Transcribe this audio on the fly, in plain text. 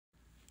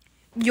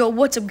Yo,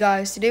 what's up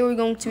guys? Today we're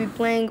going to be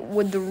playing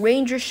with the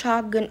Ranger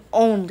Shotgun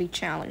only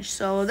challenge.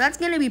 So that's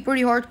going to be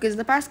pretty hard because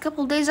the past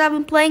couple of days I've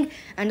been playing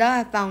and I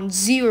have found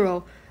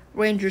 0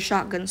 Ranger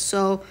Shotguns.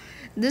 So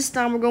this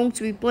time we're going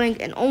to be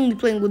playing and only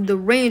playing with the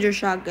Ranger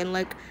Shotgun.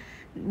 Like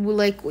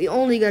we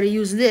only got to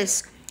use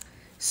this.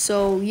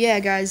 So yeah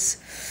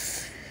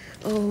guys.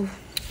 Oh,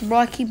 bro,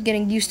 I keep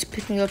getting used to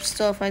picking up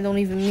stuff. I don't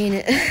even mean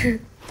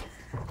it.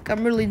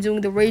 I'm really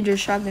doing the Ranger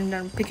Shotgun and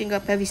I'm picking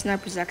up heavy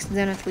snipers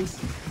accidentally.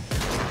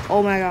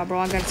 Oh my god, bro,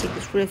 I gotta take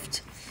this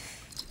rift.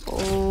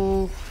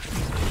 Oh,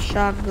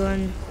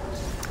 shotgun.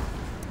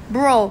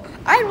 Bro,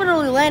 I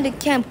literally landed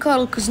Camp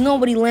Cuddle because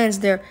nobody lands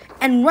there.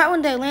 And right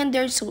when I land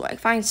there, so I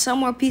find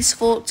somewhere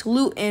peaceful to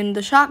loot in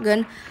the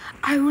shotgun,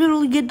 I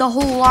literally get the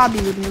whole lobby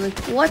with me. Like,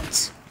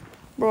 what?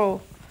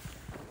 Bro,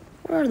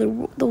 where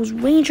are those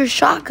Ranger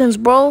shotguns,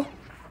 bro?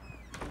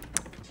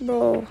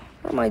 Bro,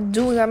 what am I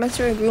doing? I'm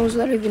entering rooms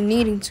without even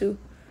needing to.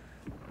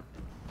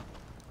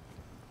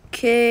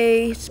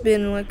 Okay, it's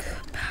been like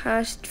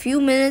past few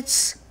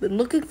minutes. Been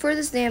looking for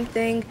this damn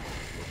thing.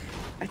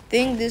 I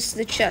think this is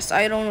the chest.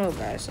 I don't know,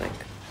 guys. Like,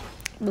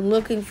 been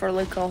looking for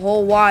like a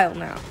whole while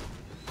now.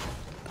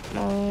 Come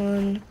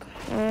on,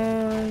 come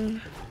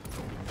on.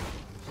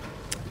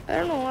 I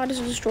don't know why I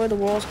just destroy the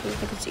walls because I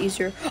think it's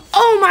easier.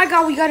 Oh my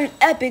god, we got an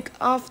epic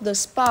off the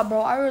spot,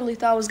 bro. I really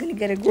thought I was gonna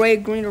get a gray,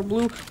 green, or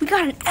blue. We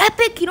got an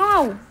epic. You know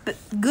how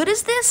good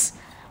is this,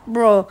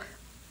 bro?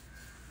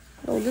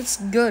 Oh, that's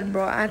good,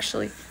 bro.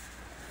 Actually.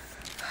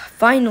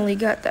 Finally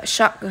got that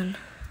shotgun.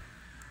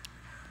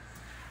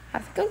 I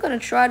think I'm gonna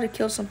try to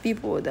kill some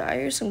people with that. I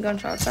hear some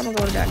gunshots. I'm gonna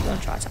go to that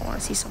gunshots. I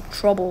wanna see some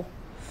trouble.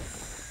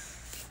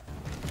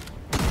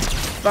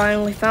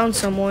 Finally found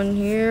someone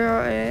here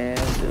and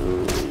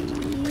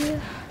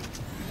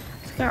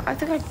I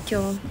think I can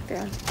kill him.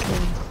 Yeah, kill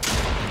him.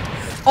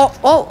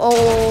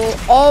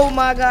 Oh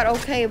my god,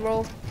 okay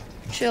bro.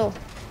 Chill.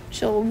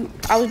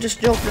 I was just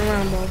joking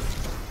around, bro.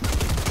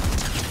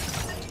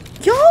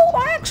 Yo,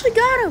 I actually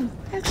got him.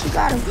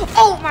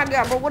 Oh my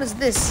god, bro, what is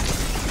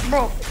this?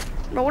 Bro,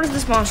 what is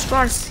this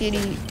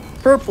monstrosity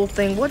purple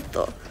thing? What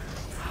the?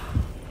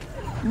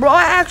 Bro,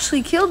 I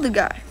actually killed the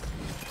guy.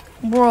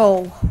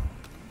 Bro,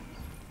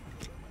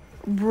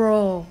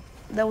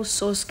 that was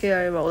so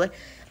scary, bro.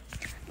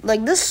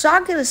 Like this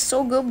shotgun is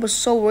so good, but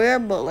so rare,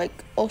 but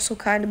like also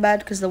kind of bad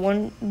because the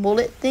one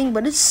bullet thing.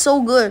 But it's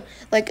so good.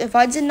 Like if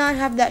I did not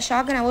have that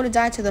shotgun, I would have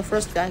died to the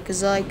first guy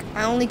because like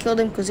I only killed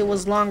him because it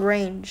was long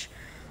range.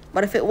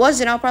 But if it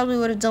wasn't, I probably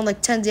would have done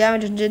like 10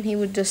 damage and then he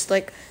would just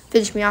like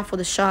finish me off with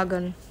a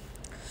shotgun.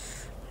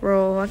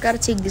 Bro, I gotta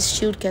take this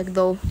shield keg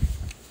though.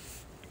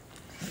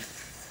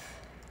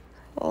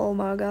 Oh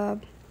my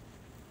god.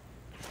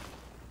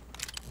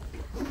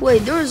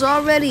 Wait, there's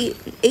already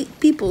 8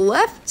 people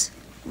left?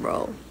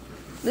 Bro,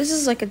 this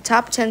is like a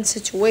top 10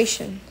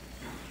 situation.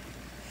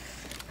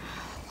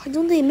 Why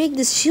don't they make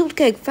this shield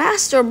keg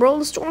faster, bro?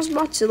 The storm's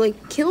about to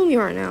like kill me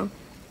right now.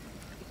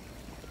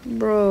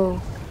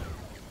 Bro.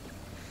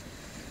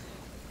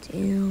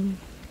 Damn.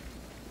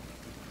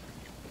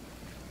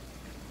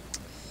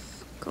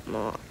 Come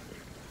on.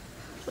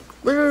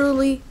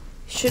 Literally,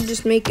 should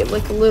just make it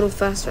like a little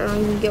faster. I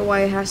don't even get why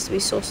it has to be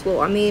so slow.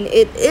 I mean,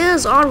 it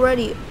is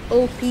already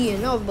OP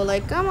enough, but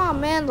like, come on,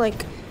 man.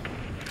 Like,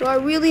 do I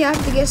really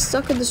have to get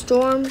stuck in the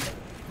storm?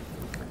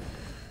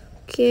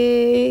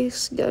 Okay,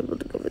 so gotta go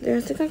over there.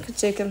 I think I could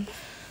take him.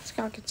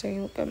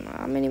 Look at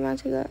how many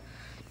mats we got.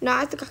 No,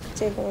 I think I could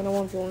take him in a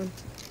 1v1.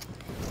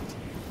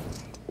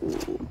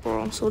 Ooh,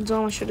 bro, I'm so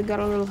dumb. I should have got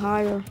a little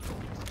higher.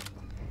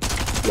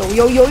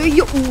 Yo.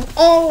 Ooh,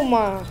 oh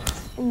my.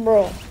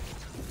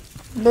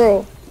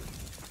 Bro.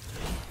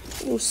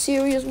 You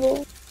serious,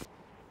 bro?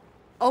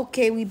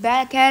 Okay, we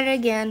back at it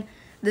again.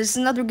 This is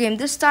another game.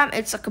 This time,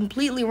 it's a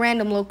completely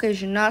random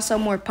location. Not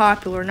somewhere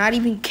popular. Not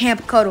even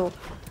Camp Cuddle.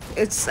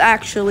 It's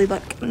actually,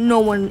 like, no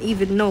one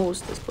even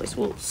knows this place.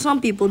 Well,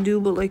 some people do,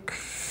 but, like,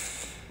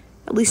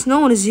 at least no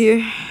one is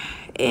here.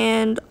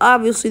 And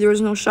obviously there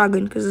is no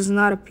shotgun because it's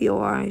not a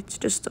POI. It's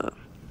just a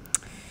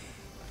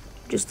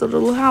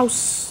little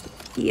house.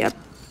 Yep,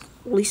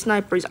 only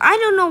snipers. I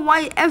don't know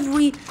why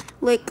every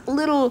like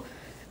little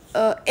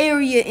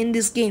area in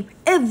this game,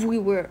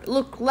 everywhere,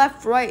 look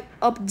left, right,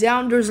 up,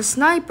 down, there's a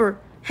sniper.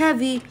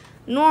 Heavy,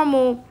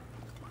 normal,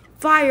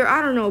 fire.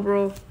 I don't know,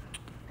 bro.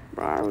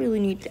 I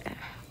really need that.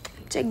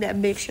 Take that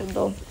big shield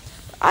though.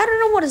 I don't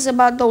know what it's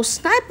about those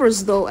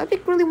snipers though.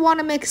 Epic really want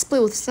to make a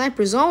split with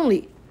snipers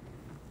only.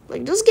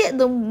 Like, just get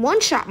the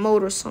one-shot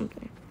mode or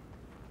something.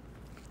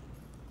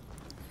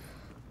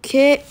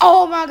 Okay.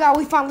 Oh, my God.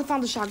 We finally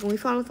found the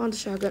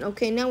shotgun.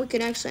 Okay, now we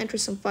can actually enter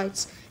some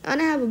fights.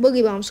 And I have a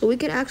boogie bomb, so we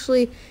can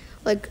actually,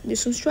 like, do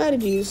some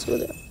strategies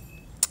with it.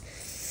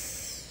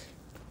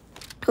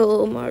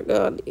 Oh, my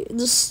God.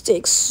 This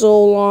takes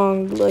so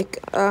long. Like,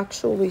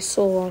 actually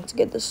so long to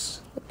get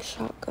this like,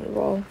 shotgun,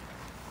 bro.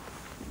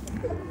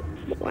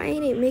 Why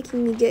ain't it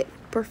making me get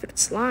perfect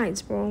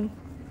slides, bro?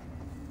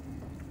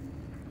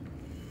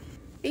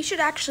 They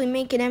should actually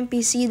make an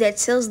NPC that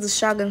sells the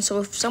shotgun, so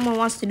if someone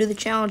wants to do the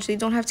challenge, they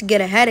don't have to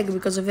get a headache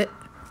because of it.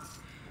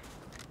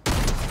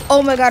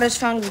 Oh my god, I just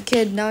found the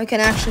kid. Now I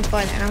can actually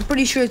fight it. And I'm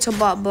pretty sure it's a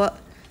bot, but,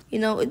 you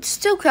know, it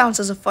still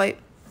counts as a fight.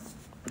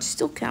 It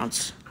still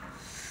counts.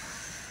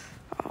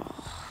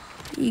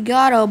 You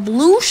got a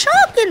blue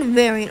shotgun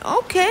variant.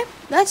 Okay,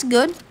 that's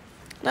good.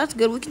 That's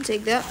good. We can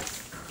take that.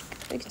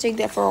 We can take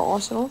that for our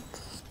arsenal.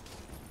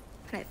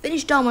 And I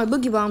finished all my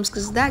boogie bombs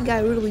because that guy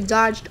really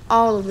dodged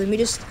all of them. He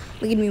just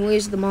made me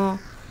waste them all.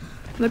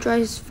 I'm gonna try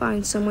to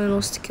find someone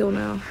else to kill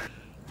now.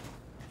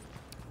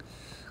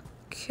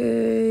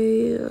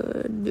 Okay.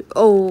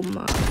 Oh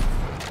my.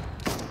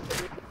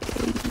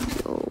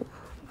 Yo.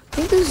 I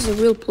think this is a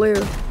real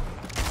player.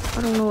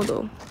 I don't know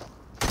though.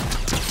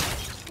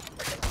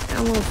 I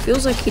don't know, it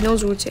feels like he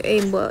knows where to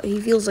aim, but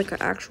he feels like an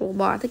actual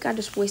bot. I think I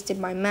just wasted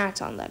my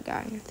mats on that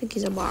guy. I think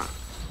he's a bot.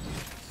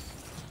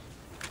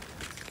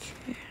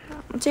 Okay.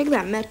 I'm gonna take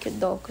that medkit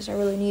though, because I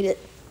really need it.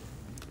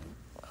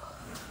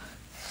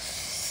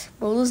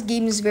 Bro, this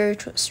game is very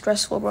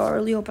stressful, bro. I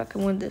really hope I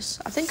can win this.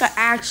 I think I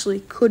actually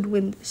could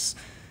win this.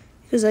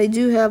 Because I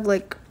do have,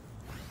 like,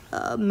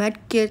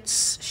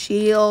 medkits,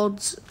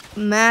 shields,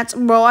 mats.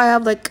 Bro, I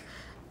have, like,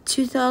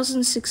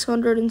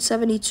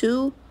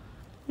 2,672.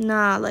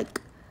 Nah,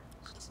 like,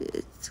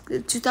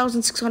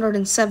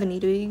 2,670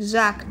 to be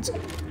exact.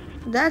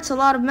 That's a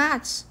lot of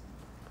mats.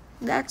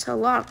 That's a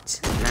lot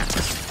of mats.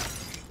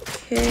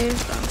 Okay,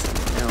 found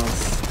someone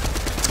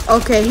else.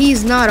 Okay,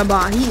 he's not a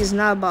bot. He is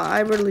not a bot.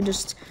 I really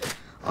just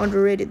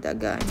underrated that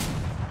guy.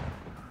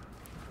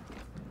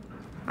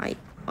 I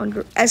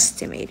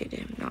underestimated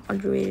him, not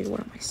underrated.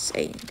 What am I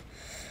saying,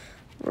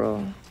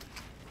 bro?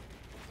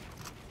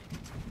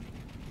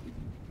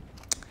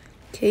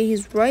 Okay,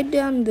 he's right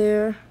down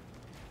there.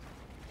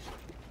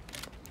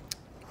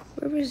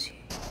 Where is he?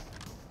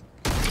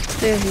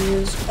 There he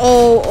is.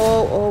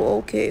 Oh,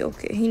 okay.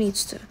 He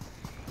needs to,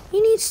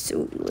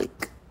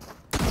 like,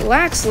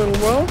 relax, little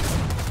bro.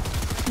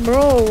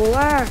 Bro,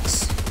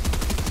 relax.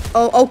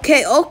 Oh,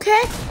 okay.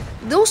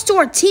 Those two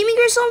are teaming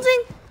or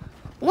something?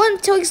 One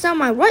takes down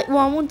my right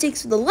one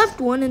takes the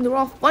left one, and they're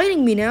all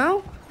fighting me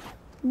now.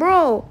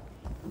 Bro,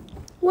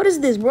 what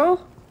is this, bro?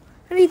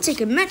 I need to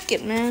take a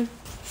medkit, man.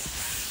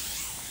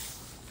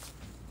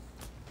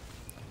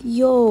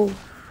 Yo.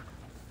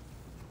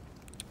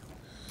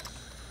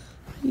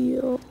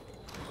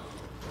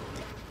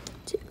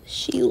 Take the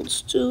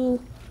shields too.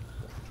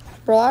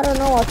 Bro, I don't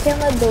know. I can't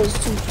let those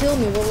two kill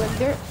me, but like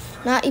they're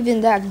not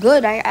even that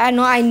good. I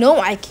know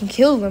I can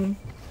kill them.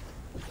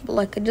 But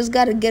like I just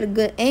gotta get a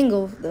good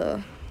angle of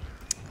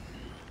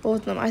both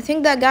of them. I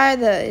think that guy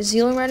that is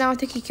healing right now, I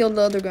think he killed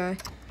the other guy.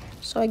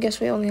 So I guess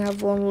we only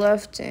have one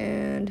left,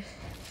 and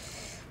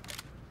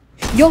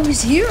yo,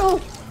 he's here.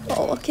 Oh,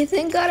 okay,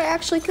 thank God I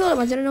actually killed him.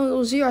 I didn't know he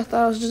was here. I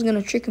thought I was just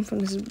gonna trick him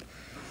from his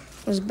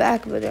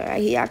back, but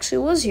he actually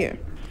was here.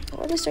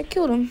 Well, at least I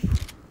killed him.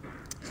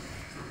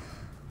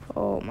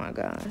 Oh my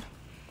God.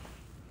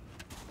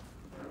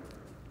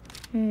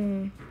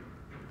 I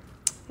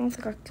don't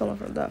think I killed him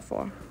from that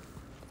far.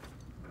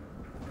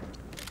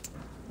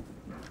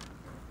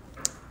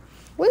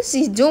 What is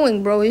he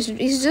doing, bro?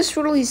 He's just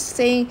really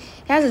saying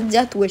he has a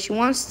death wish. He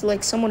wants to,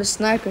 like, someone to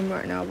snipe him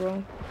right now,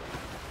 bro.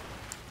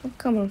 I'm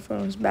coming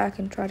from his back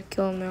and try to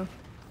kill him now.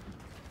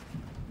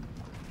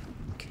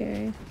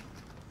 Okay.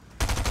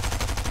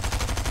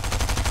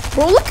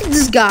 Bro, look at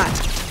this guy.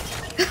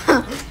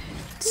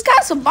 This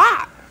guy's a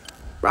bot.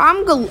 Bro,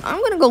 I'm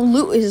gonna go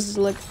loot his,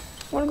 like,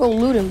 I'm gonna go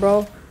loot him,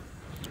 bro.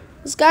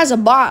 This guy's a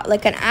bot,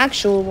 like an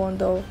actual one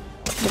though.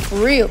 But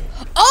for real.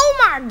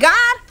 Oh my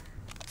God.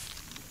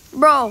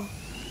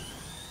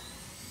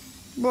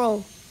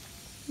 Bro,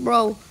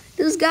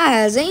 this guy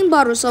has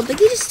aimbot or something.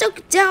 He just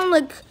took down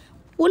like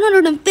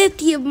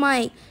 150 of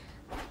my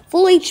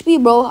full HP,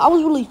 bro. I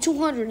was really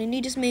 200 and he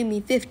just made me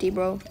 50,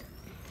 bro.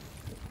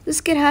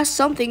 This kid has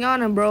something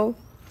on him, bro.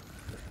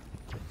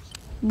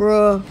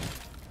 Bruh.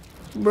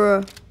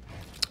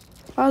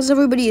 Why is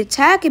everybody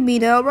attacking me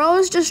now, bro? I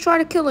was just trying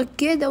to kill a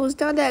kid that was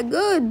not that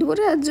good. What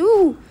did I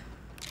do?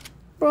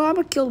 Bro, I'm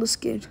gonna kill this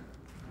kid.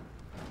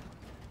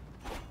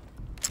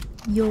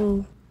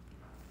 Yo.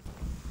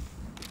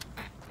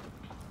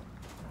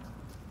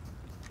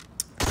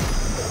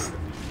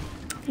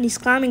 And he's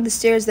climbing the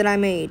stairs that I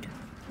made.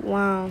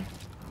 Wow.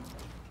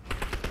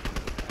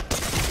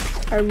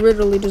 I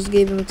literally just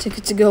gave him a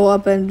ticket to go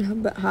up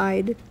and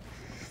hide.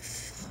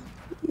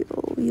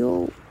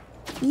 Yo.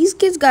 These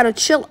kids gotta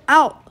chill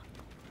out.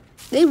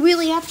 They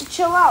really have to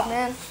chill out,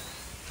 man.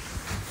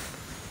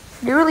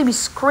 They really be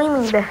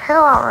screaming the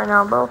hell out right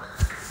now, bro.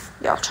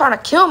 Y'all trying to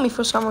kill me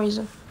for some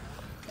reason.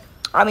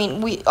 I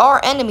mean, we are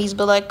enemies,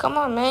 but like, come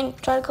on, man.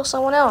 Try to kill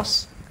someone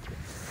else.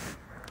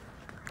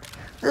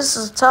 This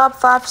is a top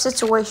 5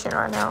 situation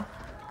right now.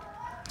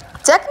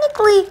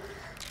 Technically,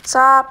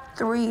 top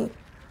 3.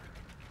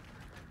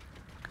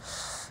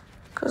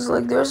 Because,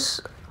 like,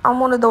 I'm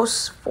one of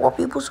those 4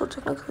 people, so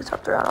technically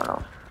top 3, I don't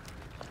know.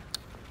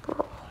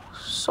 Bro,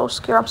 so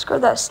scared. I'm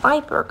scared that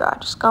sniper guy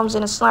just comes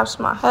in and snaps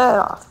my head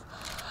off.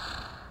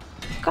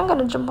 I'm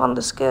gonna jump on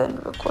this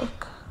kid real quick.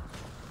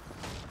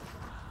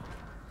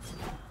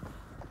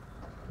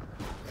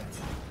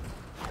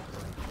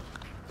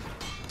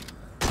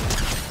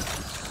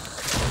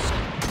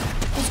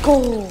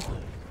 go.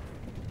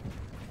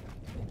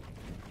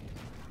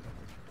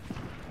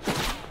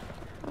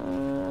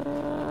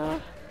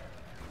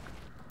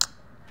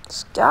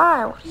 This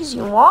guy, what does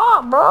he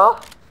want, bro?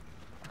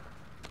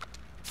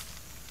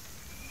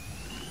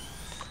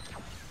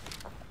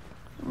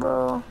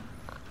 Bro.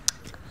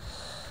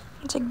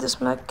 I'll take this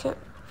med kit.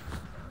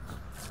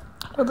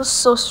 Oh, this is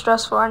so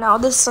stressful right now.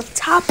 This is a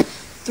top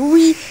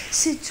 3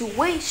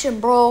 situation,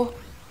 bro.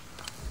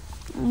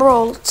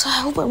 Bro,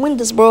 I hope I win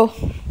this, bro.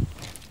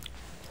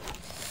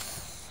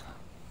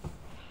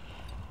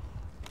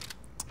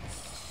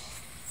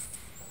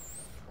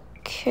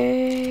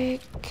 Okay.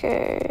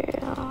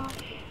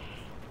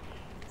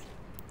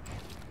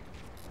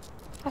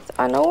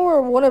 I know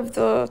where one of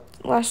the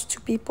last 2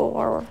 people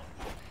are.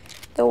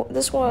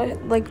 This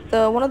one, like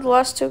one of the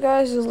last 2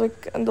 guys is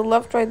like on the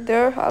left right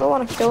there. I don't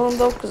want to kill him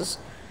though, cause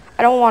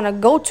I don't want to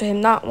go to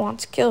him, not want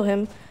to kill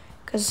him,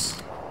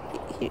 cause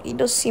he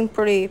does seem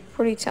pretty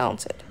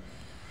talented.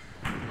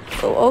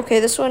 So okay,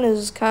 this one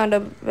is kind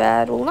of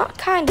bad. Well, not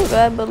kind of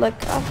bad, but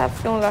like I have a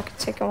feeling I could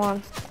take him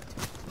on.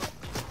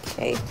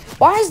 Okay,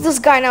 why is this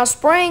guy now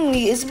spraying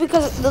me? Is it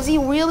because does he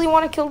really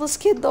want to kill this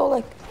kid though?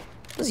 Like,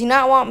 does he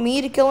not want me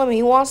to kill him?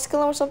 He wants to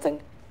kill him or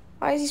something?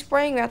 Why is he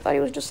spraying me? I thought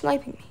he was just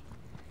sniping me.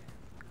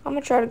 I'm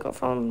gonna try to go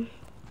from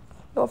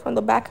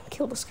the back and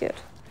kill this kid.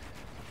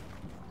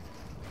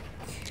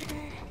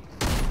 Okay.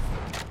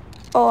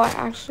 Oh, I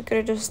actually could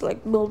have just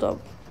like built a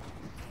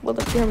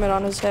pyramid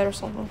on his head or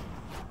something.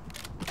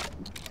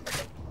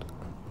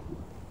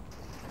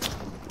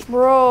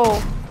 Bro,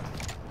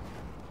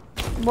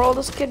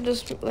 this kid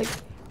just like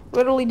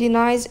literally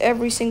denies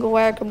every single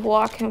way I can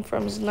block him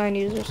from his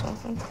 90s or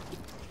something.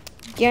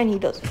 Again, he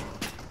doesn't.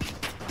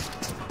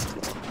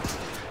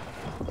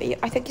 Yeah,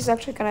 I think he's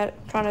actually trying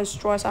to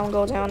destroy us. I'm gonna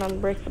go down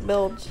and break the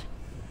builds.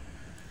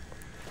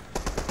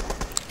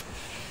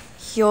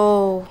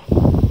 Yo,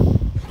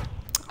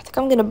 I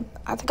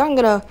think I'm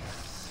gonna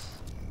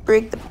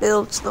break the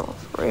builds though,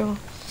 for real.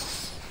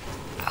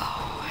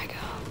 Oh my god.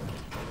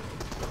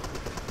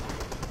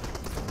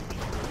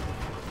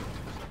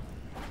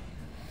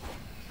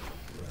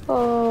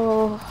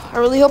 Oh, I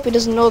really hope he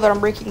doesn't know that I'm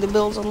breaking the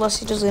builds, unless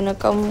he's just gonna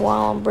come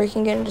while I'm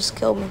breaking it and just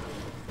kill me.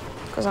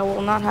 Because I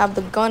will not have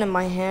the gun in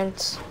my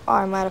hands. I'll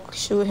automatically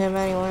shoot him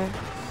anyway.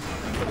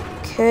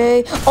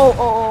 Okay.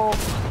 Oh.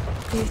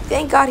 Okay,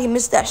 thank God he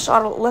missed that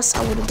shot, else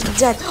I would have been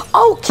dead.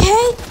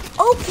 Okay.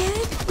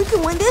 We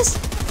can win this.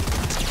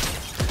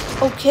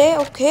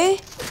 Okay.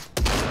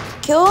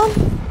 Kill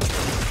him.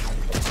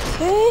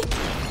 Okay.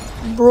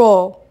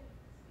 Bro,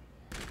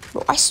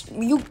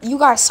 you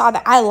guys saw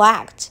that I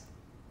lagged.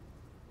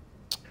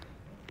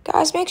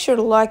 Guys, make sure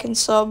to like and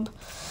sub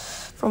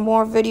for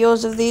more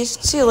videos of these.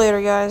 See you later,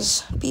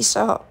 guys. Peace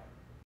out.